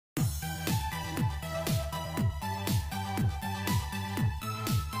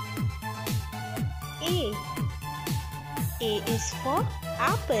A. A is for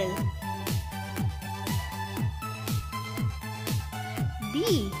apple.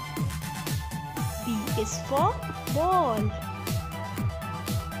 B. B is for ball.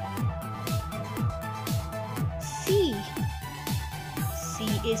 C. C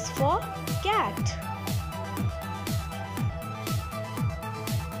is for cat.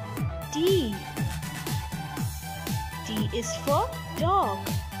 D. D is for dog.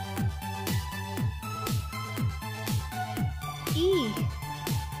 E.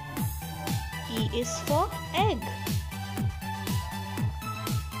 E is for egg.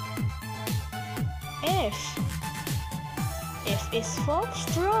 F. F is for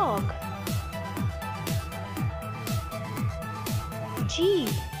frog. G.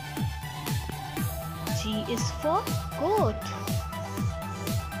 G is for goat.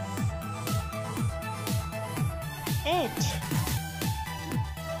 H.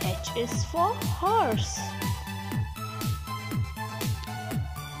 H is for horse.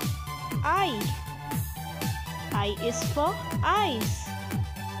 I. I is for eyes.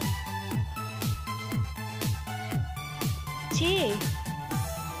 J.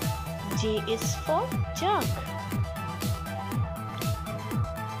 J is for jug.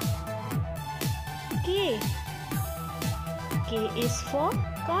 K. K is for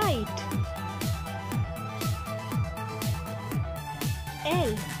kite.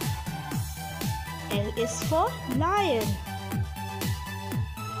 L. L is for lion.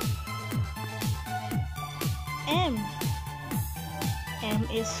 M. M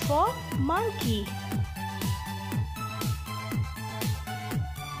is for monkey.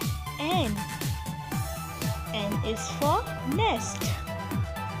 N. N is for nest.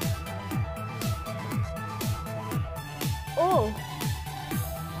 O.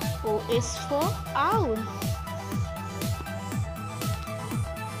 O is for owl.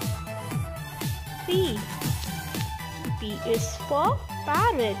 P. P is for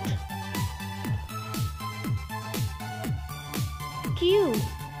parrot. Q.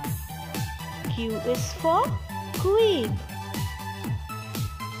 Q is for queen.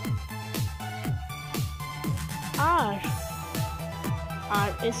 R.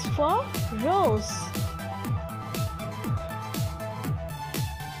 R is for rose.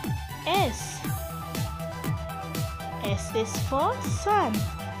 S. S is for sun.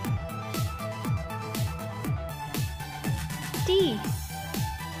 T.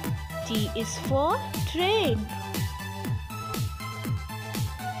 T is for train.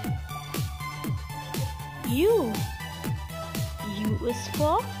 U. U is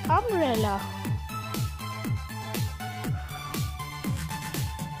for umbrella.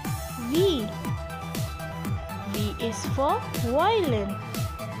 V. V is for violin.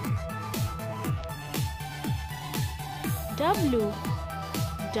 W.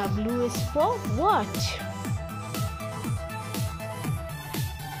 W is for watch.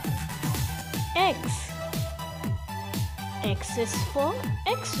 X. X is for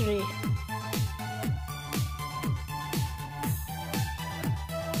X-ray.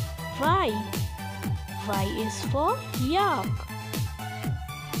 Y. Y is for yak.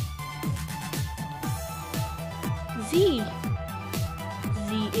 Z.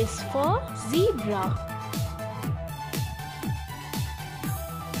 Z is for zebra.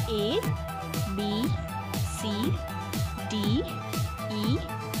 A, B, C, D, E,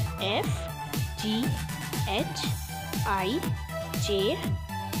 F, G, H, I, J,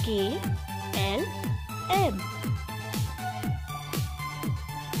 K, L, M.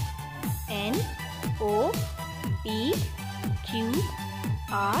 N, O, P, Q,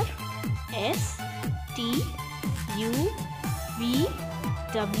 R, S, T, U, V,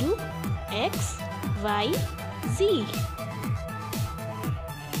 W, X, Y, Z.